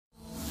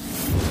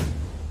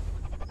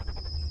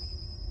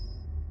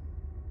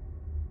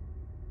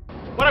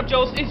What up,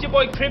 Joes? It's your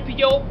boy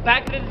Crippio,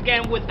 back at it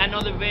again with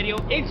another video.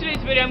 In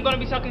today's video, I'm gonna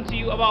be talking to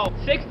you about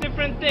 6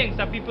 different things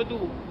that people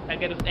do that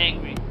get us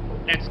angry.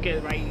 Let's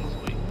get right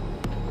into it.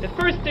 The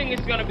first thing is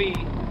gonna be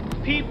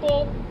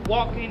people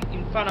walking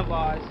in front of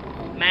us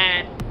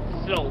mad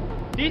slow.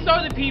 These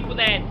are the people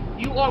that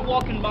you are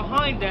walking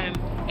behind them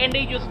and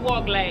they just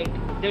walk like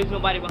there's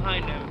nobody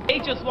behind them. They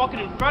just walking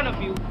in front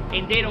of you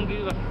and they don't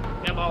give a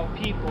f about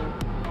people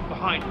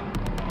behind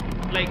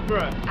you. Like,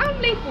 bruh, I'm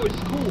late for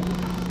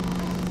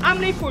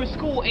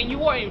school and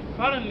you are in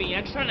front of me.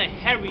 I'm trying to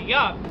hurry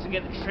up to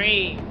get the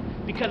train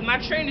because my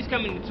train is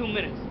coming in 2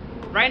 minutes.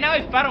 Right now,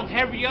 if I don't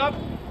hurry up,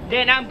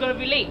 then I'm gonna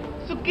be late.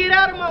 So get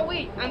out of my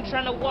way. I'm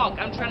trying to walk.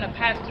 I'm trying to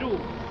pass through.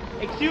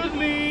 Excuse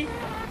me.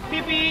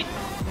 Beep beep.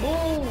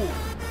 Move.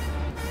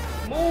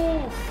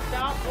 Move.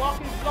 Stop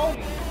walking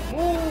slowly.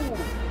 Move.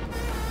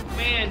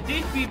 Man,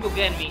 these people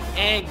get me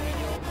angry,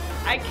 yo.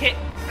 I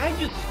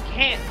just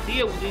can't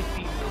deal with these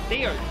people.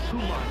 They are too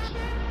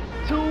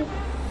much. Too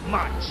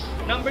much.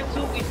 Number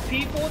 2 is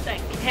people that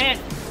can't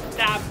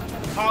stop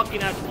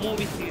talking at the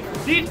movie theater.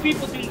 These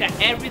people think that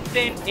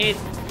everything is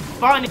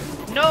funny.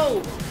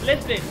 No,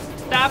 listen,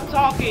 stop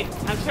talking.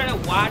 I'm trying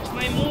to watch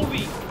my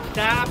movie.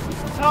 Stop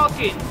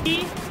talking.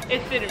 He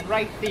is sitting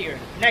right there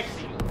next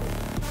to you.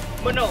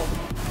 But no,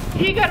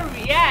 he gotta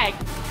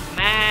react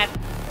mad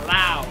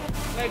loud.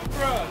 Like,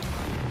 bro,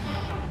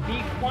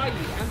 be quiet.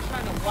 I'm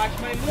trying to watch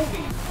my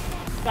movie.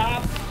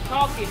 Stop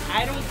talking.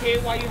 I don't care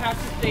what you have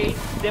to say.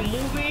 The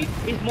movie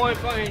is more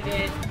important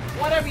than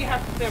whatever you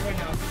have to say right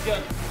now.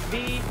 Just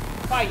be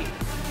quiet.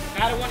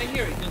 I don't want to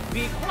hear it. Just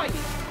be quiet.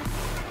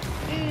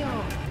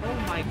 Damn. Oh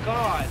my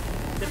god.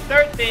 The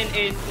third thing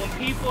is when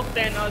people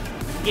send us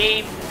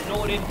game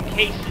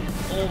notifications.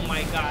 Oh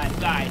my god,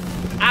 guys.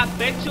 I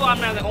bet you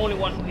I'm not the only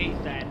one who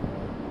hates that.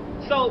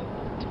 So,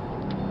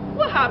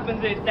 what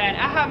happens is that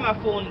I have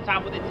my phone on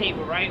top of the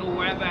table, right? Or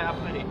wherever I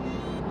put it.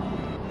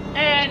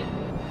 And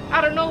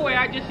out of nowhere,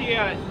 I just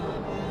hear,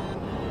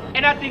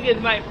 and I think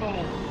it's my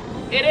phone.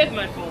 It is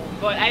my phone,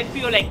 but I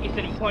feel like it's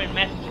an important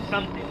message or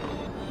something.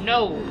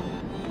 No,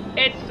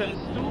 it's some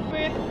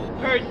stupid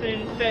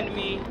person sending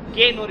me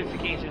game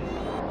notifications.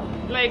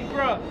 Like,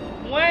 bro,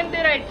 when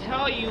did I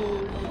tell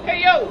you,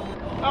 hey yo,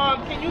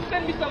 can you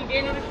send me some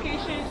game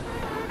notifications?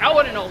 I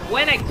want to know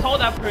when I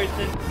told that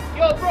person,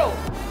 yo, bro,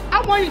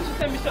 I want you to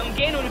send me some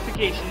game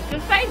notifications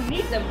since I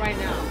need them right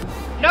now.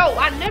 No,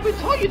 I never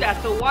told you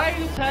that. So why are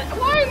you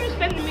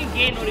sending me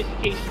game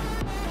notifications?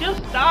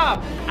 Just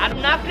stop. I do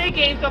not play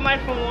games on my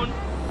phone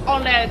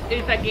unless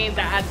it's a game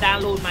that I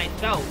download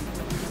myself.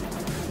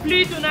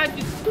 Please do not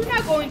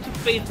go into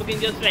Facebook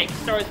and just like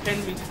start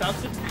sending me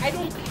stuff. Cause I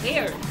don't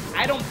care.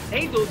 I don't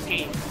play those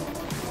games.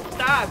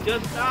 Stop.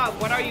 Just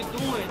stop. What are you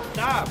doing?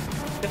 Stop.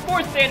 The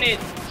fourth thing is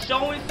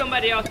showing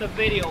somebody else a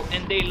video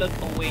and they look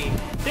away.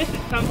 This is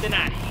something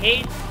I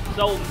hate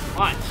so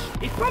much.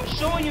 If I'm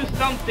showing you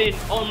something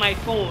on my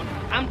phone,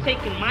 I'm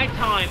taking my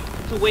time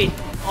to waste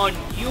on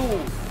you.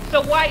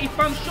 So why, if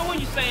I'm showing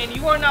you something,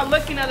 you are not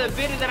looking at the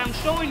video that I'm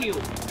showing you?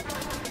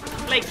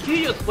 Like,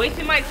 you're just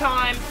wasting my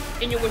time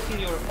and you're wasting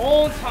your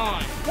own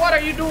time. What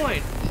are you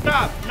doing?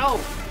 Stop.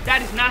 No,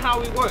 that is not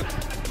how it works.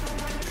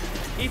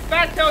 If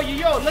I tell you,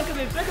 yo, look at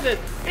this,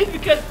 it's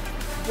because,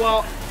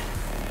 well,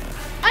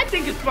 I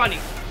think it's funny.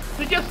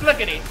 So just look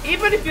at it.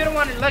 Even if you don't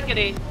want to look at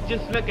it,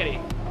 just look at it.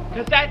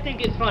 Because I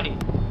think it's funny.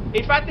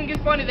 If I think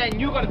it's funny, then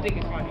you're going to think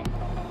it's funny.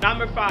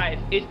 Number 5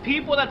 is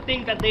people that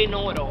think that they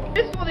know it all.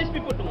 This is what these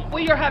people do.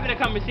 We are having a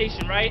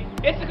conversation, right?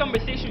 It's a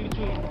conversation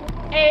between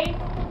A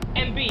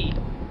and B.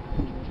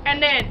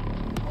 And then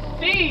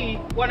C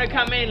want to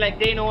come in like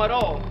they know it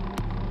all.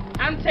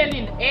 I'm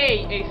telling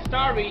A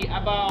story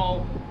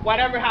about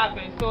whatever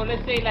happened. So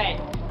let's say like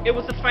it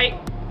was a fight.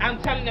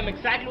 I'm telling them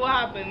exactly what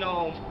happened.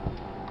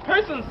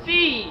 Person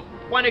C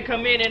want to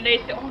come in and they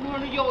say, oh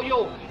no, yo,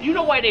 you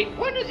know why the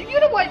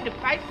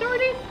fight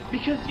started?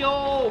 Because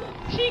yo,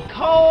 she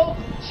called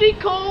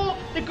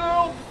the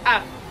girl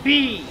a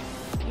B.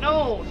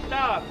 No,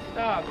 stop.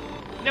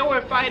 They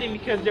were fighting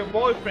because their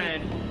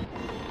boyfriend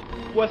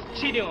was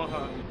cheating on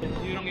her.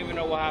 You don't even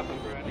know what happened,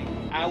 bro.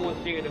 I was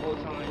there the whole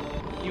time.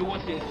 You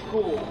was in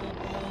school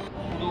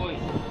doing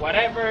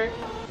whatever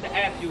the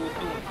F you was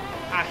doing.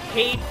 I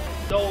hate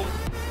those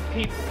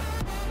people.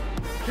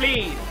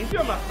 Please, if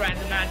you're my friend,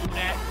 do not do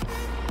that.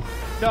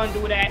 Don't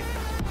do that,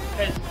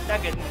 because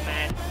that gets me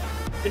mad.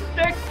 The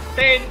 6th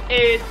thing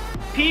is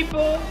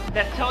people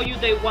that tell you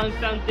they want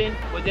something,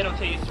 but they don't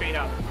tell you straight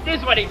up. This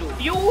is what they do.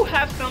 You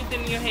have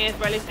something in your hands,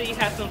 right? Let's say you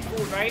have some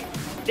food, right?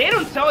 They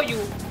don't tell you,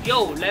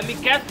 yo, let me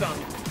get some.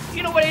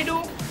 You know what they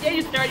do? They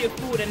just start your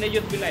food and they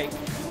just be like,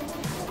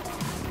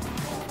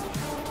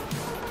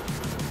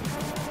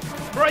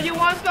 bro, you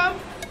want some?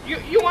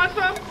 You want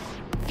some?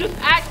 Just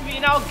ask me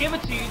and I'll give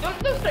it to you. Don't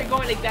start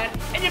going like that.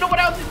 And you know what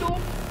else they do?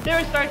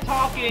 They start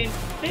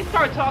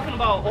talking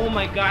about, oh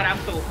my god, I'm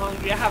so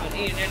hungry, I haven't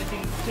eaten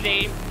anything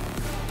today.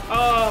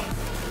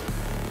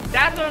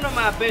 That's none of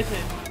my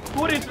business.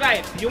 Food is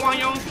life. You want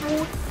your own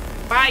food?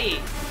 Buy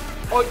it.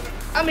 Or,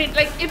 I mean,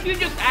 like, if you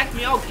just ask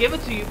me, I'll give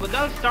it to you, but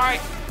don't start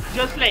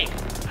just like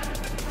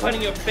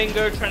pointing your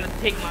finger, trying to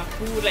take my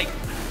food. Like,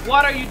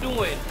 what are you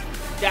doing?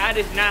 That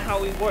is not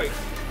how it works.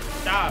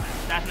 Stop.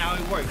 That's not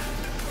how it works.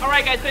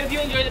 Alright guys, so if you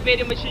enjoyed the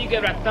video, make sure you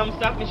give it a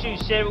thumbs up. Make sure you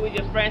share it with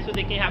your friends so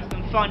they can have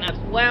some fun as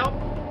well.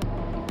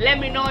 Let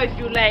me know if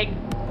you like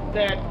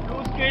the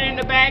blue screen in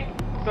the back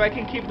so I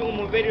can keep doing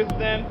more videos with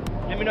them.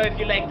 Let me know if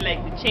you like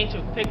the change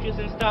of pictures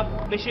and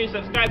stuff. Make sure you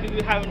subscribe if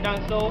you haven't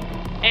done so.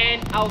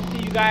 And I'll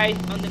see you guys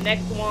on the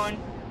next one.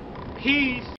 Peace.